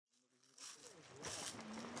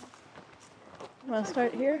Want to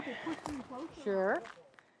start here? Sure.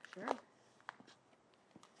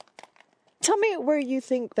 Tell me where you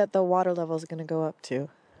think that the water level is going to go up to.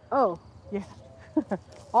 Oh, yeah.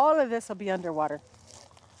 All of this will be underwater.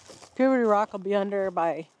 Tributary rock will be under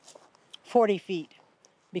by 40 feet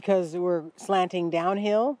because we're slanting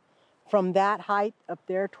downhill from that height up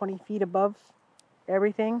there, 20 feet above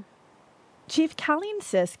everything. Chief Caleen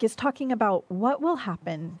Sisk is talking about what will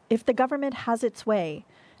happen if the government has its way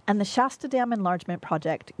and the Shasta Dam Enlargement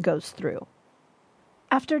Project goes through.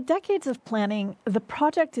 After decades of planning, the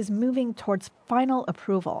project is moving towards final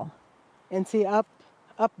approval. And see, up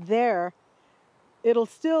there, it'll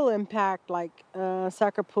still impact like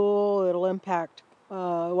Sucker Pool, it'll impact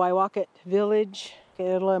Waiwakat Village,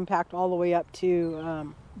 it'll impact all the way up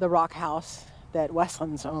to the rock house that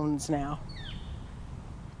Westlands owns now.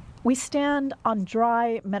 We stand on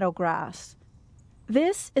dry meadow grass.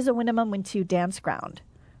 This is a Winnemem Wintu dance ground.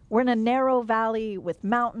 We're in a narrow valley with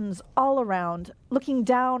mountains all around, looking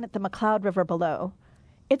down at the McCloud River below.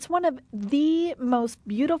 It's one of the most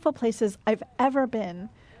beautiful places I've ever been,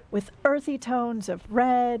 with earthy tones of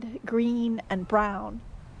red, green, and brown.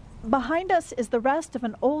 Behind us is the rest of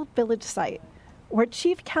an old village site, where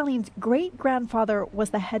Chief Caleen's great-grandfather was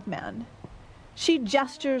the headman. She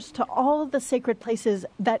gestures to all the sacred places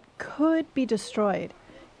that could be destroyed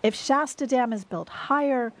if Shasta Dam is built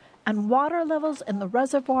higher and water levels in the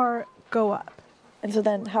reservoir go up. And so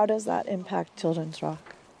then how does that impact Children's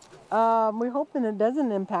Rock? We're hoping it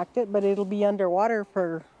doesn't impact it, but it'll be underwater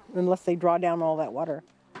unless they draw down all that water.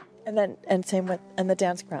 And same with the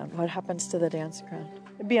dance ground. What happens to the dance ground?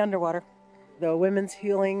 It'd be underwater. The women's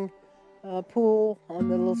healing pool on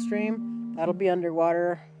the little stream, that'll be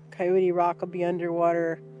underwater. Coyote Rock will be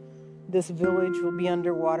underwater. This village will be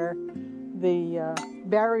underwater. The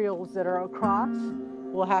burials that are across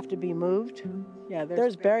will have to be moved. Yeah,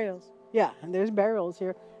 there's burials. Yeah, and there's burials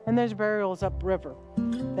here. And there's burials upriver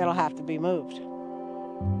that'll have to be moved.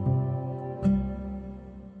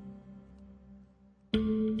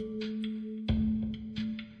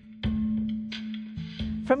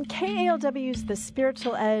 From KALW's The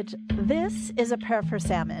Spiritual Edge, this is A Prayer for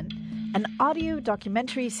Salmon, an audio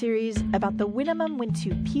documentary series about the Winnemem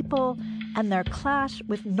Wintu people and their clash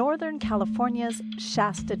with Northern California's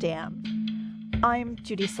Shasta Dam. I'm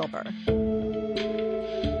Judy Silber.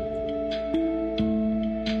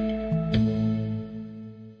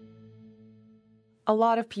 A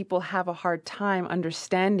lot of people have a hard time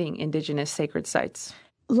understanding Indigenous sacred sites.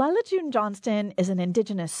 Lila June Johnston is an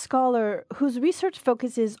Indigenous scholar whose research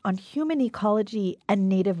focuses on human ecology and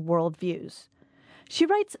Native worldviews. She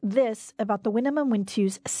writes this about the Winnemem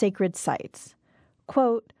Wintu's sacred sites.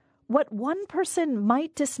 Quote, "What one person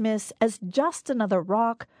might dismiss as just another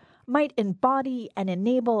rock might embody and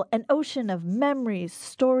enable an ocean of memories,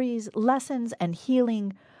 stories, lessons, and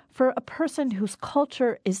healing for a person whose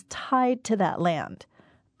culture is tied to that land."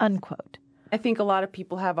 Unquote. I think a lot of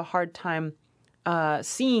people have a hard time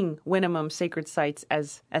seeing Winnemem sacred sites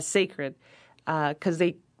as sacred because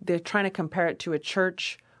they're trying to compare it to a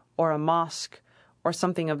church or a mosque or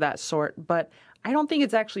something of that sort. But I don't think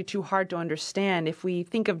it's actually too hard to understand if we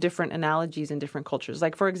think of different analogies in different cultures.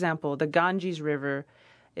 Like, for example, the Ganges River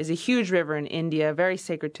is a huge river in India, very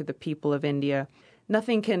sacred to the people of India.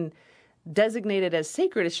 Nothing can designate it as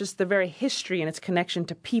sacred. It's just the very history and its connection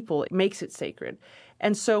to people makes it sacred.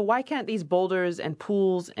 And so why can't these boulders and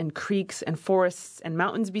pools and creeks and forests and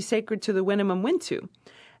mountains be sacred to the Winnemem Wintu?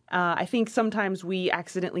 I think sometimes we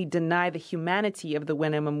accidentally deny the humanity of the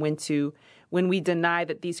Winnemem Wintu when we deny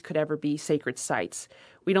that these could ever be sacred sites.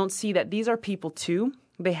 We don't see that these are people too.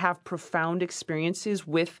 They have profound experiences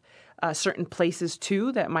with certain places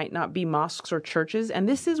too that might not be mosques or churches. And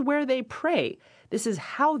this is where they pray. This is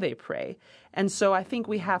how they pray. And so I think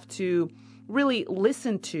we have to really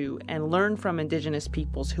listen to and learn from Indigenous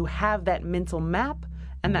peoples who have that mental map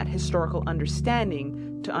and that historical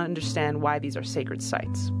understanding to understand why these are sacred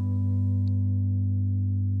sites.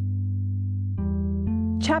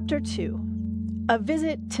 Chapter 2, A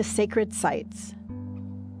Visit to Sacred Sites.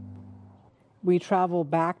 We travel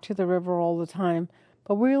back to the river all the time,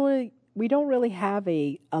 but we don't really have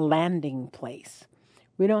a landing place.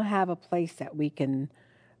 We don't have a place that we can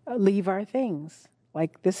leave our things.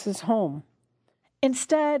 Like, this is home.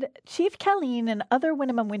 Instead, Chief Caleen and other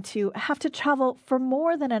Winnemem Wintu have to travel for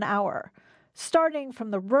more than an hour, starting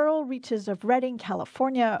from the rural reaches of Redding,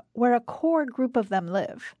 California, where a core group of them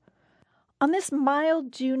live. On this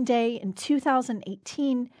mild June day in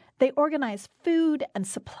 2018, they organize food and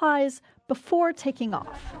supplies before taking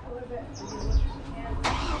off.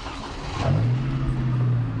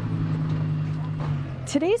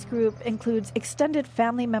 Today's group includes extended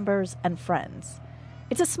family members and friends.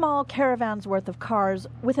 It's a small caravan's worth of cars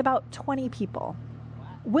with about 20 people.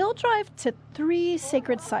 We'll drive to 3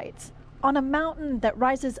 sacred sites on a mountain that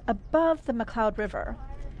rises above the McCloud River.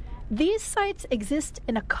 These sites exist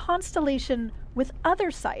in a constellation with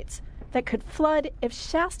other sites that could flood if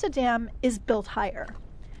Shasta Dam is built higher.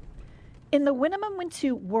 In the Winnemem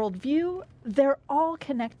Wintu worldview, they're all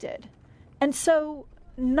connected. And so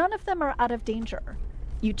none of them are out of danger.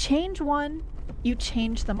 You change one, you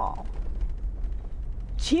change them all.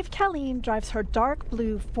 Chief Caleen drives her dark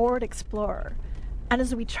blue Ford Explorer, and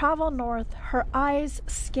as we travel north, her eyes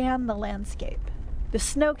scan the landscape. The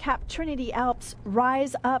snow-capped Trinity Alps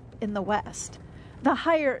rise up in the west. The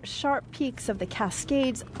higher, sharp peaks of the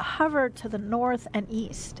Cascades hover to the north and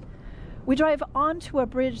east. We drive onto a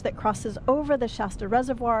bridge that crosses over the Shasta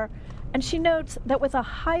Reservoir, and she notes that with a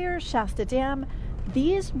higher Shasta Dam,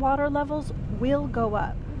 these water levels will go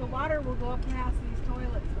up. The water will go up past these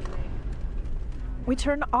toilets. We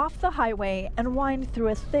turn off the highway and wind through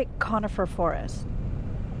a thick conifer forest.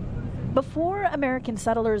 Before American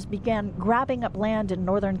settlers began grabbing up land in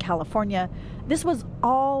Northern California, this was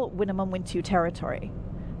all Winnemem Wintu territory.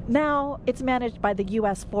 Now it's managed by the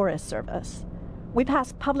U.S. Forest Service. We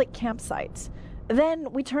pass public campsites.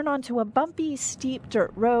 Then we turn onto a bumpy, steep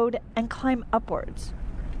dirt road and climb upwards.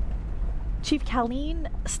 Chief Caleen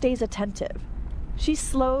stays attentive. She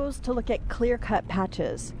slows to look at clear-cut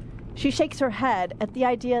patches. She shakes her head at the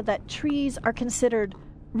idea that trees are considered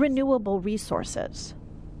renewable resources.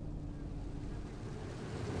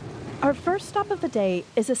 Our first stop of the day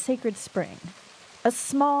is a sacred spring. A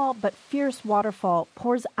small but fierce waterfall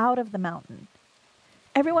pours out of the mountain.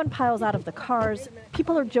 Everyone piles out of the cars.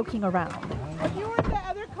 People are joking around. When you were in that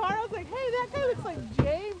other car, I was like, hey, that guy looks like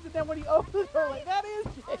James. And then when he opened the door, like, that is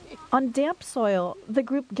James. On damp soil, the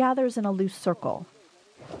group gathers in a loose circle.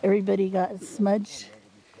 Everybody got smudged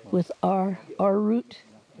with our root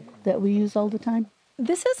that we use all the time.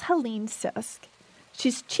 This is Caleen Sisk.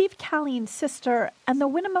 She's Chief Caleen's sister and the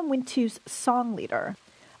Winnemem Wintu's song leader.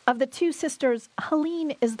 Of the 2 sisters,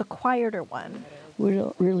 Caleen is the quieter one. We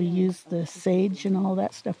don't really use the sage and all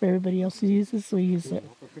that stuff everybody else uses. We use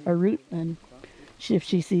our root, and if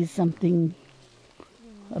she sees something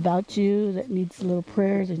about you that needs a little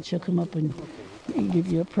prayer, then she'll come up and give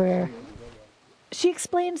you a prayer. She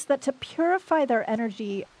explains that to purify their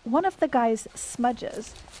energy, one of the guys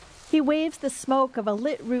smudges. He waves the smoke of a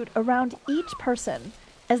lit root around each person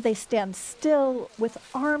as they stand still with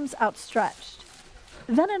arms outstretched.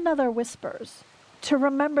 Then another whispers, to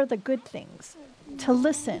remember the good things, to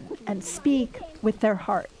listen and speak with their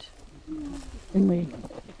heart. And we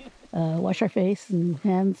wash our face and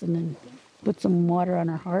hands and then put some water on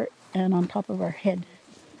our heart and on top of our head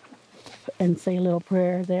and say a little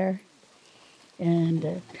prayer there, and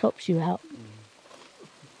it helps you out.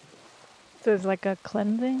 So it's like a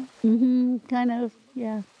cleansing? Kind of,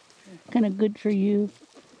 yeah. Kind of good for you,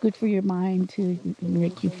 good for your mind to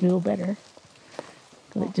make you feel better.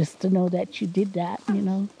 Just to know that you did that,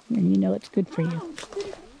 and it's good for you.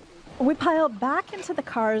 We pile back into the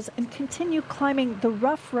cars and continue climbing the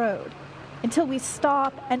rough road until we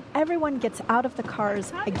stop and everyone gets out of the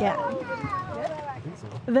cars again.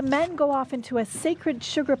 The men go off into a sacred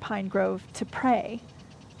sugar pine grove to pray.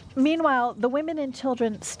 Meanwhile, the women and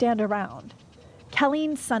children stand around.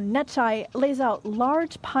 Caleen's son Nechai lays out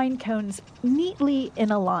large pine cones neatly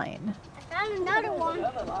in a line. I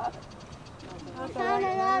found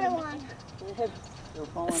another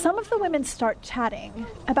one. Some of the women start chatting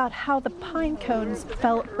about how the pine cones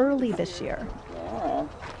fell early this year. Yeah,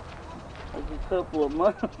 like a couple of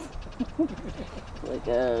months.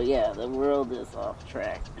 The world is off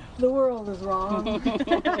track. The world is wrong.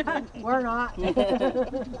 We're not.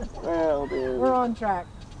 World is. We're on track.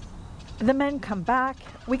 The men come back,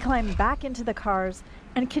 we climb back into the cars,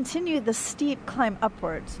 and continue the steep climb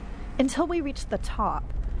upwards until we reach the top,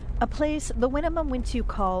 a place the Winnemem Wintu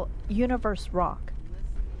call Universe Rock.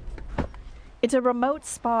 It's a remote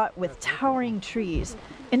spot with towering trees,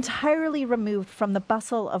 entirely removed from the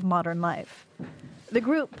bustle of modern life. The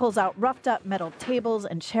group pulls out roughed-up metal tables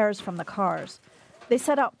and chairs from the cars. They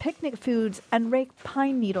set out picnic foods and rake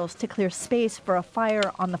pine needles to clear space for a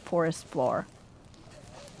fire on the forest floor.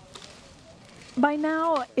 By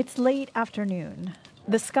now, it's late afternoon.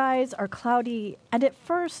 The skies are cloudy, and at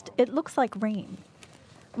first, it looks like rain.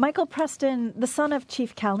 Michael Preston, the son of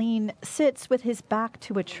Chief Caleen, sits with his back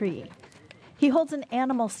to a tree. He holds an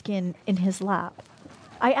animal skin in his lap.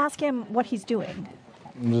 I ask him what he's doing.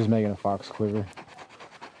 I'm just making a fox quiver.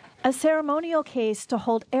 A ceremonial case to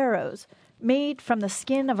hold arrows, made from the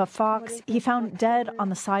skin of a fox he found dead on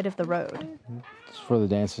the side of the road. It's for the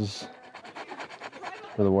dances,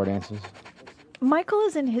 for the war dances. Michael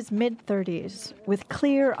is in his mid-30s with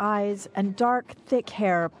clear eyes and dark, thick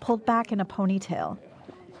hair pulled back in a ponytail.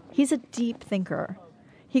 He's a deep thinker.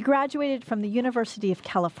 He graduated from the University of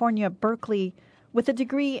California, Berkeley, with a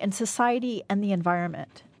degree in society and the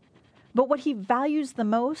environment. But what he values the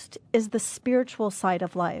most is the spiritual side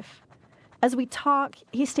of life. As we talk,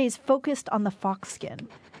 he stays focused on the fox skin.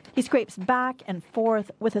 He scrapes back and forth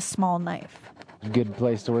with a small knife. Good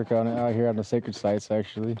place to work on it out here on the sacred sites,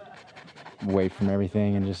 actually. Away from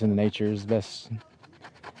everything and just in the nature is the best,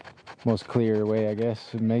 most clear way, I guess,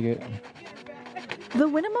 to make it. The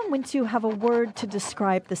Winnemem Wintu have a word to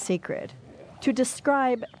describe the sacred, to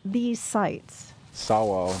describe these sites.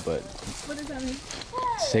 Sawwall, but What does that mean?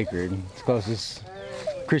 sacred. It's the closest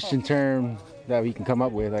Christian term that we can come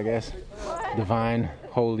up with, I guess. Divine,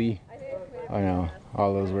 holy, I know,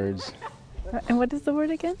 all those words. And what is the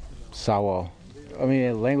word again? Sawwall. I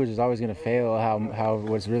mean, language is always going to fail how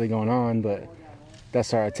what's really going on, but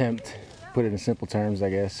that's our attempt. Put it in simple terms, I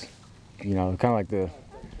guess. You know, kind of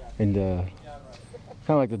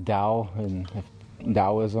like the Tao and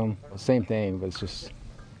Taoism. Same thing, but it's just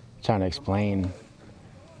trying to explain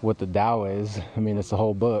what the Tao is. I mean, it's the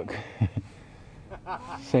whole book.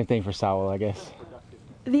 Same thing for Sawwall, I guess.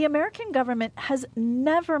 The American government has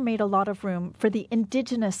never made a lot of room for the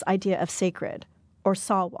indigenous idea of sacred, or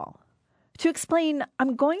Sawwall. To explain,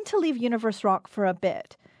 I'm going to leave Universe Rock for a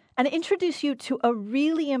bit and introduce you to a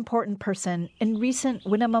really important person in recent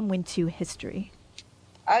Winnemem Wintu history.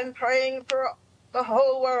 I'm praying for the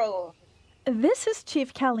whole world. This is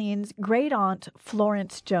Chief Caleen's great-aunt,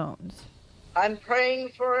 Florence Jones. I'm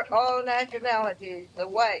praying for all nationalities, the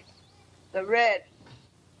white, the red,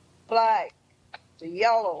 black, the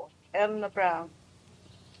yellow, and the brown.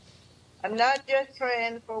 I'm not just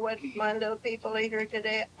praying for what my little people are here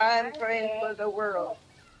today. I'm praying for the world.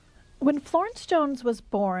 When Florence Jones was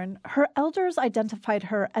born, her elders identified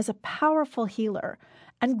her as a powerful healer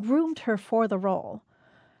and groomed her for the role.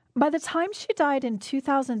 By the time she died in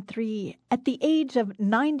 2003, at the age of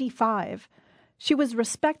 95, she was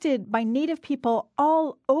respected by Native people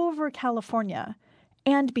all over California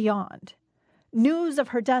and beyond. News of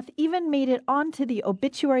her death even made it onto the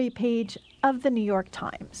obituary page of the New York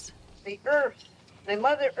Times. The earth, the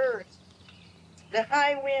Mother Earth, the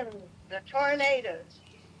high winds, the tornadoes,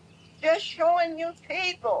 just showing you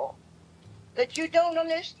people that you don't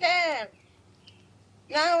understand.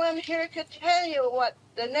 Now I'm here to tell you what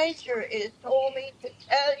the nature is told me to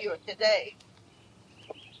tell you today.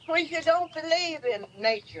 If you don't believe in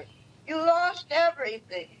nature, you lost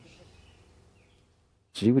everything.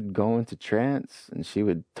 She would go into trance and she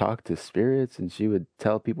would talk to spirits and she would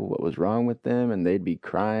tell people what was wrong with them and they'd be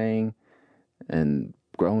crying and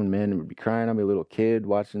grown men would be crying. I'd be a little kid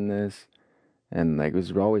watching this and like it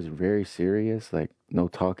was always very serious, like no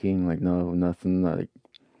talking, like no nothing, like.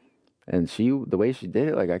 And the way she did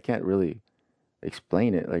it, like I can't really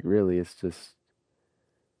explain it, like really it's just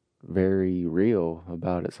very real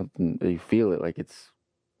about it. Something you feel it, like it's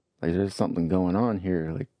like there's something going on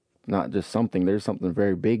here, like not just something, there's something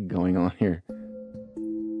very big going on here.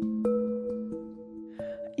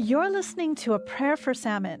 You're listening to A Prayer for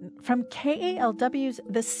Salmon from KALW's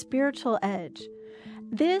The Spiritual Edge.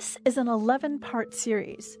 This is an 11-part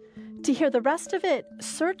series. To hear the rest of it,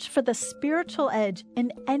 search for The Spiritual Edge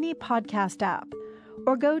in any podcast app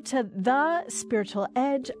or go to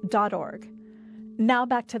thespiritualedge.org. Now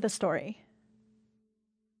back to the story.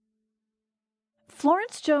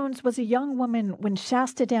 Florence Jones was a young woman when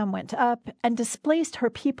Shasta Dam went up and displaced her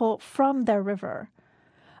people from their river.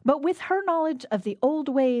 But with her knowledge of the old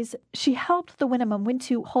ways, she helped the Winnemem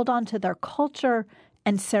Wintu hold on to their culture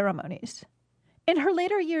and ceremonies. In her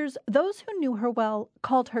later years, those who knew her well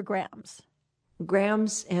called her Grams.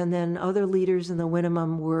 Grams and then other leaders in the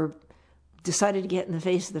Winnemem decided to get in the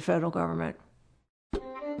face of the federal government.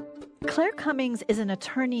 Claire Cummings is an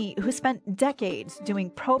attorney who spent decades doing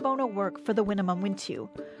pro bono work for the Winnemem Wintu,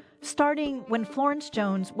 starting when Florence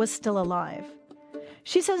Jones was still alive.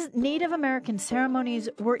 She says Native American ceremonies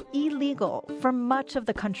were illegal for much of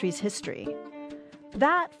the country's history.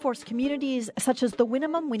 That forced communities such as the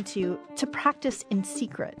Winnemem Wintu to practice in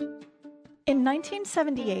secret. In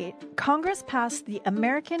 1978, Congress passed the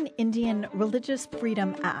American Indian Religious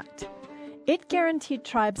Freedom Act. It guaranteed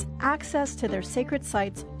tribes access to their sacred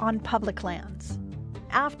sites on public lands.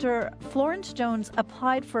 After, Florence Jones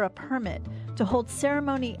applied for a permit to hold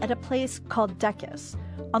ceremony at a place called Decus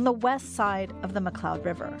on the west side of the McCloud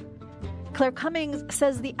River. Claire Cummings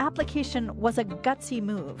says the application was a gutsy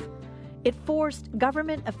move. It forced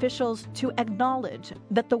government officials to acknowledge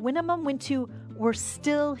that the Winnemem Wintu were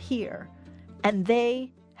still here, and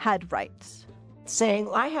they had rights. Saying,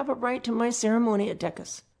 I have a right to my ceremony at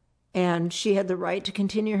Decus. And she had the right to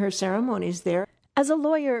continue her ceremonies there. As a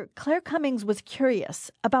lawyer, Claire Cummings was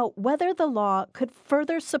curious about whether the law could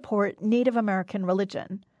further support Native American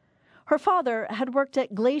religion. Her father had worked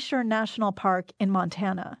at Glacier National Park in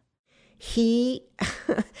Montana. He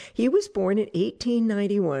was born in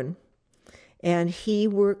 1891, and he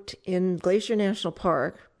worked in Glacier National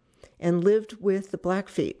Park and lived with the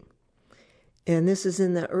Blackfeet. And this is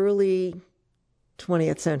in the early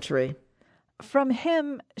 20th century. From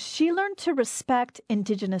him, she learned to respect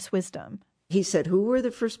indigenous wisdom. He said, who were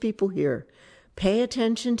the first people here? Pay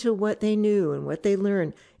attention to what they knew and what they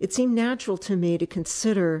learned. It seemed natural to me to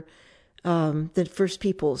consider the first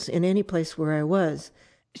peoples in any place where I was.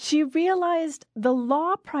 She realized the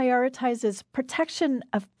law prioritizes protection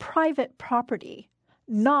of private property,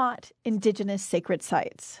 not indigenous sacred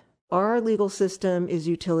sites. Our legal system is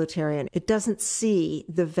utilitarian. It doesn't see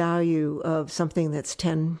the value of something that's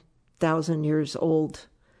 10,000 years old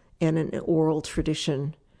and an oral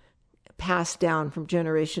tradition passed down from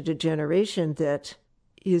generation to generation that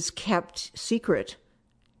is kept secret,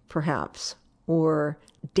 perhaps, or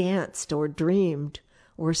danced or dreamed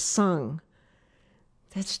or sung.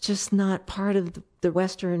 That's just not part of the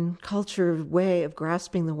Western culture way of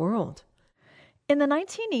grasping the world. In the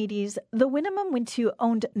 1980s, the Winnemem Wintu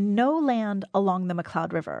owned no land along the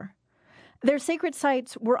McCloud River. Their sacred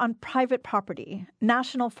sites were on private property,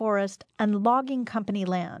 national forest, and logging company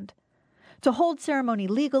land. To hold ceremony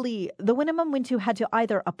legally, the Winnemem Wintu had to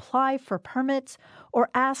either apply for permits or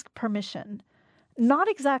ask permission. Not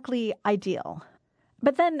exactly ideal.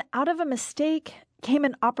 But then, out of a mistake, came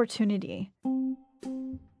an opportunity.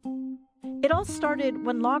 It all started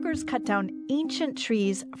when loggers cut down ancient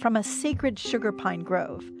trees from a sacred sugar pine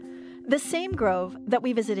grove, the same grove that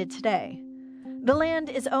we visited today. The land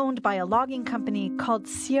is owned by a logging company called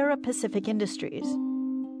Sierra Pacific Industries.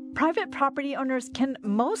 Private property owners can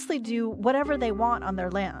mostly do whatever they want on their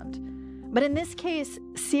land. But in this case,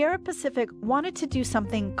 Sierra Pacific wanted to do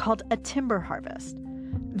something called a timber harvest.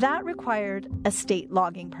 That required a state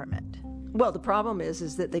logging permit. Well, the problem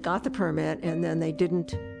is that they got the permit and then they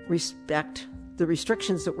didn't respect the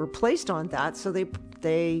restrictions that were placed on that, so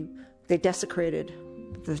they desecrated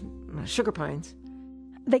the sugar pines.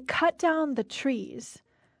 They cut down the trees.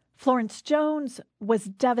 Florence Jones was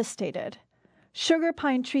devastated. Sugar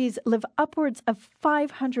pine trees live upwards of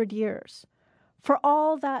 500 years. For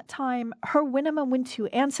all that time, her Winnemem Wintu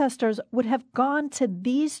ancestors would have gone to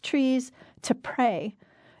these trees to pray,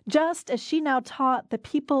 just as she now taught the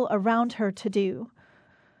people around her to do.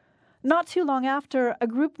 Not too long after, a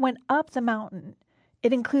group went up the mountain.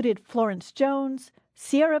 It included Florence Jones,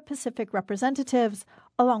 Sierra Pacific representatives,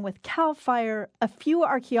 along with CAL FIRE, a few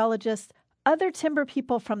archaeologists, other timber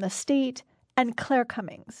people from the state, and Claire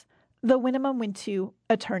Cummings, the Winnemem Wintu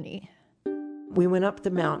attorney. We went up the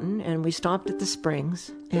mountain and we stopped at the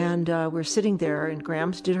springs, and we're sitting there, and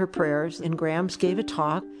Grams did her prayers, and Grams gave a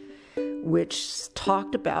talk which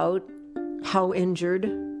talked about how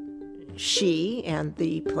injured she and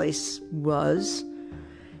the place was,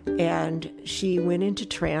 and she went into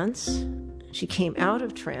trance. She came out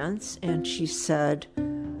of trance and she said,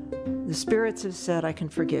 the spirits have said, I can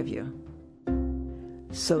forgive you.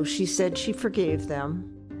 So she said she forgave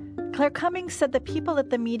them. Claire Cummings said the people at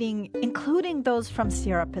the meeting, including those from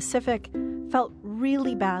Sierra Pacific, felt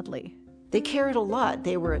really badly. They cared a lot.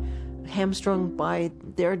 They were hamstrung by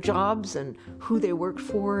their jobs and who they worked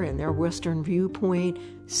for and their Western viewpoint.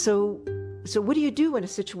 So what do you do in a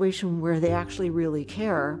situation where they actually really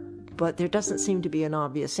care, but there doesn't seem to be an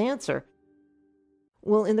obvious answer?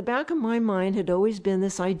 Well, in the back of my mind had always been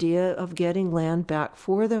this idea of getting land back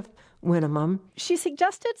for the Winnemem. She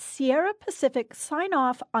suggested Sierra Pacific sign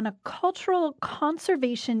off on a cultural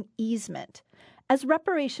conservation easement as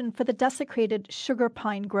reparation for the desecrated sugar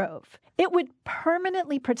pine grove. It would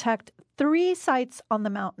permanently protect 3 sites on the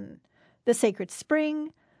mountain: the Sacred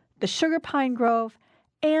Spring, the Sugar Pine Grove,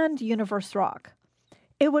 and Universe Rock.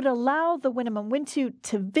 It would allow the Winnemem Wintu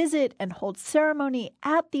to visit and hold ceremony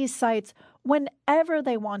at these sites whenever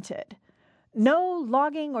they wanted. No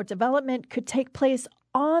logging or development could take place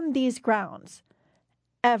on these grounds,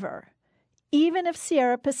 ever, even if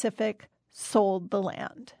Sierra Pacific sold the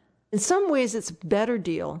land. In some ways, it's a better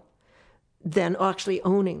deal than actually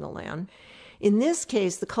owning the land. In this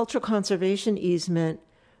case, the cultural conservation easement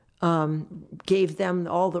gave them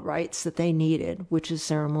all the rights that they needed, which is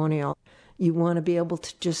ceremonial. You want to be able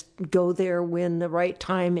to just go there when the right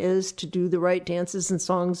time is to do the right dances and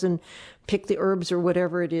songs and pick the herbs or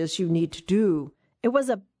whatever it is you need to do. It was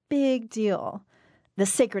a big deal. The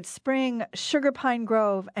Sacred Spring, Sugar Pine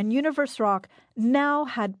Grove, and Universe Rock now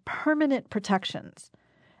had permanent protections,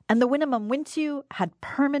 and the Winnemem Wintu had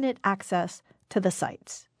permanent access to the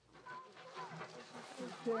sites.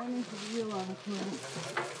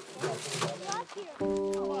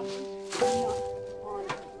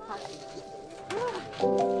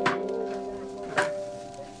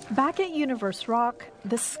 Back at Universe Rock,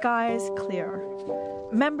 the sky's clear.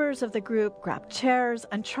 Members of the group grab chairs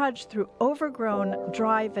and trudge through overgrown,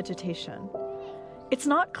 dry vegetation. It's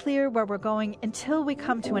not clear where we're going until we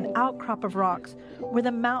come to an outcrop of rocks where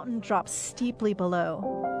the mountain drops steeply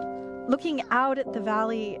below. Looking out at the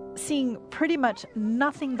valley, seeing pretty much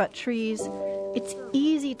nothing but trees, it's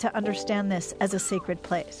easy to understand this as a sacred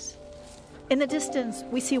place. In the distance,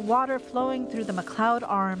 we see water flowing through the McCloud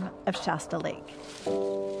arm of Shasta Lake.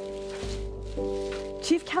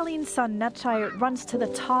 Chief Kaleen's son, Netchai, runs to the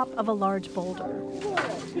top of a large boulder.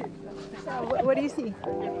 What do you see?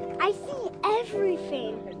 I see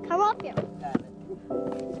everything. Come up here.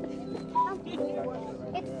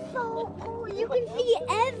 It's so cool. You can see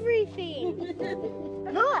everything.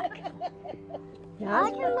 Look. Yeah?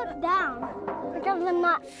 I can look down because I'm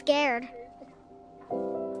not scared.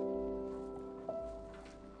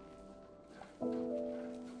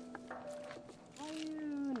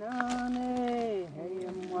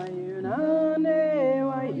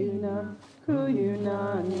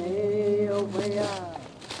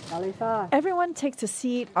 Everyone takes a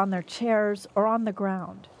seat on their chairs or on the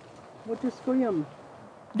ground.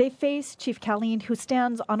 They face Chief Caleen, who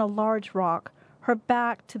stands on a large rock, her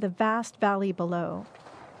back to the vast valley below.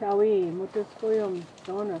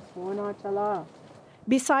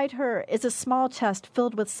 Beside her is a small chest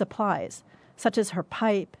filled with supplies, such as her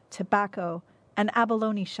pipe, tobacco, and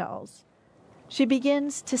abalone shells. She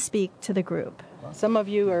begins to speak to the group. Some of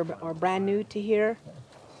you are brand new to here,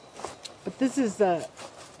 but this is a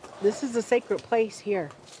sacred place here.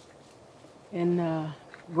 And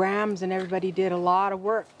Grams and everybody did a lot of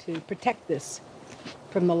work to protect this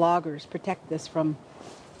from the loggers, protect this from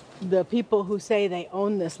the people who say they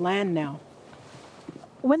own this land now.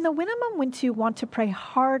 When the Winnemem Wintu want to pray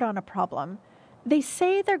hard on a problem, they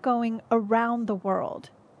say they're going around the world.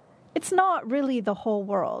 It's not really the whole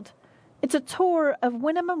world. It's a tour of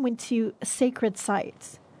Winnemem Wintu sacred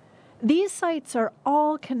sites. These sites are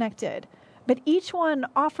all connected, but each one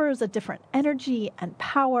offers a different energy and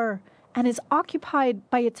power and is occupied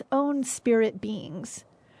by its own spirit beings.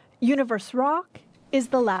 Universe Rock is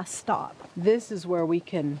the last stop. This is where we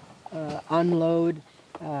can unload.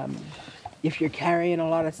 If you're carrying a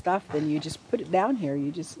lot of stuff, then you just put it down here.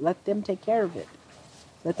 You just let them take care of it.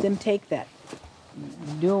 Let them take that.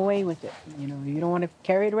 Do away with it. You know, you don't want to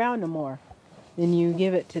carry it around no more. Then you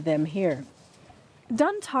give it to them here.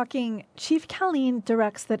 Done talking, Chief Caleen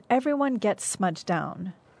directs that everyone gets smudged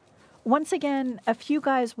down. Once again, a few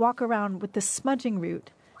guys walk around with the smudging root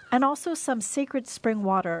and also some sacred spring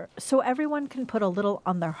water so everyone can put a little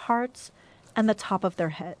on their hearts and the top of their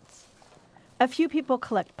heads. A few people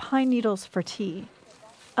collect pine needles for tea.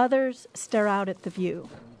 Others stare out at the view.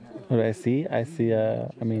 What do I see? I see,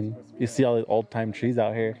 you see all the old-time trees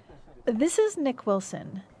out here. This is Nick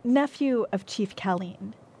Wilson, nephew of Chief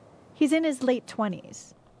Caleen. He's in his late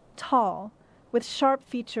 20s, tall, with sharp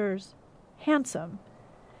features, handsome.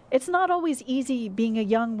 It's not always easy being a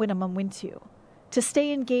young Winnemem Wintu, to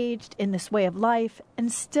stay engaged in this way of life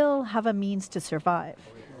and still have a means to survive.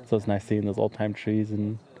 So it's nice seeing those old-time trees,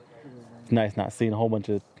 and it's nice not seeing a whole bunch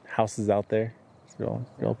of houses out there. It's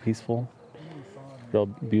real peaceful, real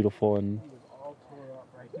beautiful, and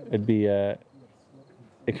it'd be, it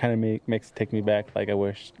kind of makes it take me back. Like, I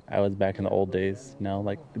wish I was back in the old days,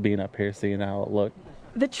 like being up here, seeing how it looked.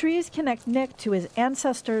 The trees connect Nick to his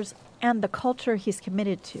ancestors and the culture he's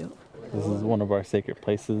committed to. This is one of our sacred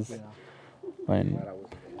places. When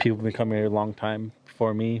people have been coming here a long time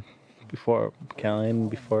before me, before Caleen,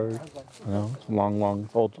 before, long,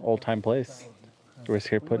 old-time place. We're just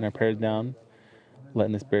here putting our prayers down,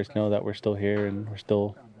 letting the spirits know that we're still here and we're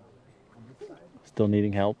still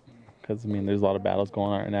needing help. Because, there's a lot of battles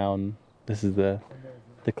going on right now, and this is the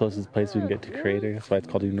closest place we can get to Creator. That's why it's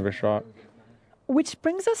called Universe Rock. Which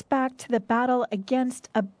brings us back to the battle against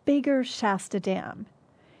a bigger Shasta Dam.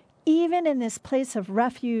 Even in this place of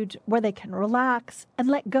refuge where they can relax and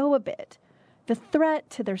let go a bit, the threat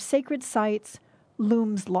to their sacred sites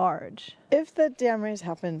looms large. If the dam raise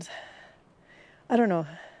happens, I don't know.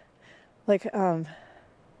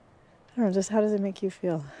 Just how does it make you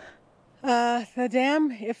feel? The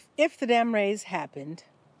dam, if the dam raise happened,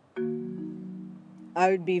 I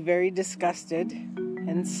would be very disgusted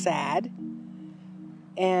and sad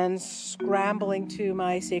and scrambling to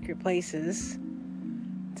my sacred places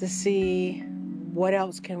to see what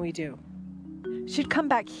else can we do. She'd come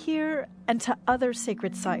back here and to other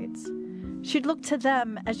sacred sites. She'd look to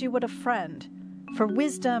them as you would a friend, for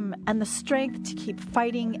wisdom and the strength to keep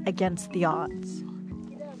fighting against the odds.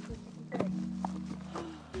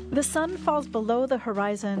 The sun falls below the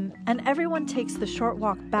horizon, and everyone takes the short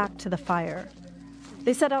walk back to the fire.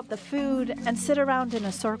 They set out the food and sit around in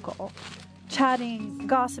a circle, chatting,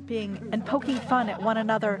 gossiping, and poking fun at one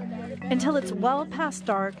another until it's well past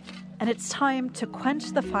dark and it's time to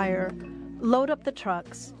quench the fire, load up the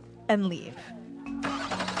trucks, and leave.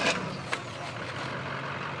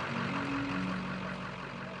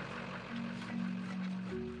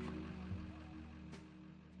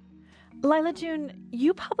 Lila June,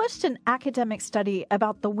 you published an academic study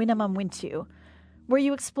about the Winnemem Wintu, where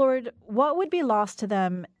you explored what would be lost to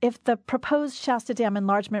them if the proposed Shasta Dam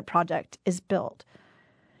Enlargement Project is built.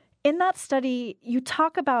 In that study, you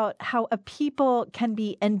talk about how a people can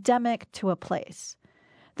be endemic to a place.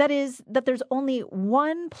 That is, that there's only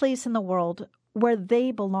one place in the world where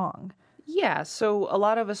they belong. Yeah, so a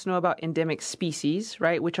lot of us know about endemic species,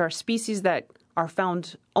 right, which are species that are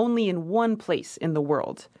found only in one place in the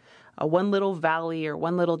world. One little valley or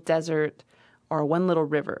one little desert or one little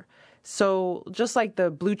river. So just like the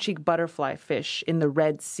blue-cheek butterfly fish in the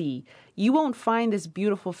Red Sea, you won't find this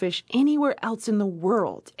beautiful fish anywhere else in the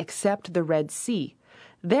world except the Red Sea.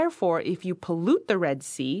 Therefore, if you pollute the Red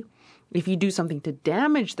Sea, if you do something to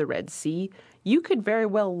damage the Red Sea, you could very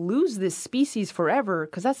well lose this species forever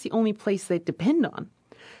because that's the only place they depend on.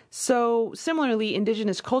 So similarly,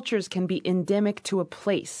 indigenous cultures can be endemic to a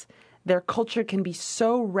place. Their culture can be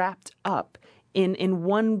so wrapped up in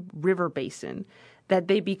one river basin that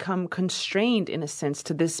they become constrained, in a sense,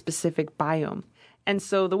 to this specific biome. And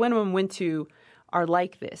so the Winnemem Wintu are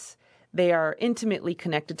like this. They are intimately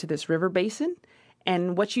connected to this river basin,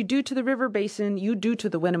 and what you do to the river basin, you do to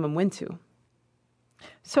the Winnemem Wintu.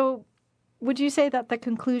 So would you say that the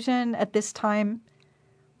conclusion at this time,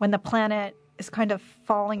 when the planet is kind of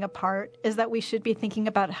falling apart, is that we should be thinking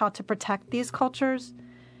about how to protect these cultures?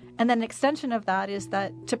 And then an extension of that is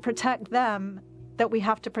that to protect them, that we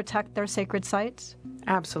have to protect their sacred sites?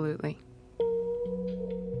 Absolutely.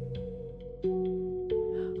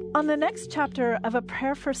 On the next chapter of A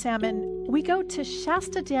Prayer for Salmon, we go to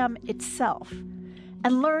Shasta Dam itself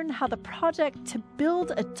and learn how the project to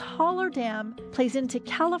build a taller dam plays into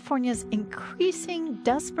California's increasing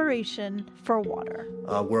desperation for water.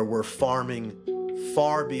 Where we're farming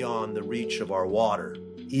far beyond the reach of our water,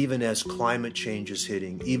 even as climate change is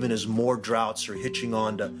hitting, even as more droughts are hitching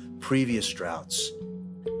on to previous droughts.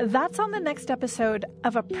 That's on the next episode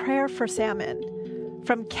of A Prayer for Salmon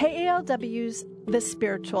from KALW's The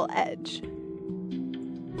Spiritual Edge.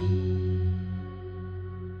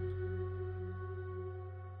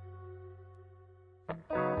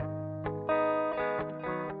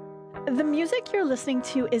 The music you're listening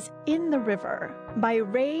to is In the River by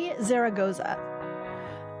Ray Zaragoza.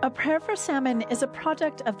 A Prayer for Salmon is a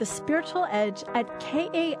project of The Spiritual Edge at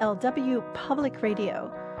KALW Public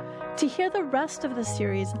Radio. To hear the rest of the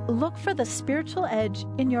series, look for The Spiritual Edge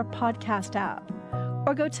in your podcast app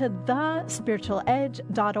or go to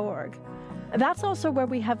thespiritualedge.org. That's also where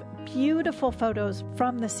we have beautiful photos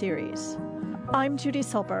from the series. I'm Judy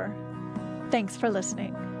Silber. Thanks for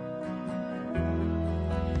listening.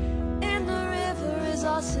 In the river is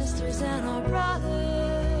our sisters and our brothers.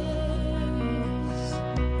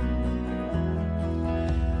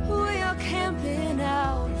 We are camping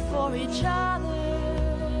out for each other.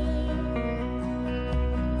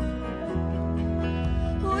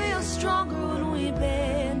 We are stronger when we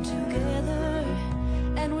band together,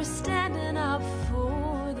 and we're standing up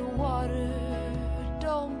for the water.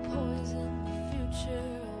 Don't poison the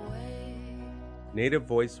future away. Native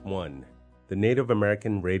Voice One, the Native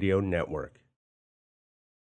American Radio Network.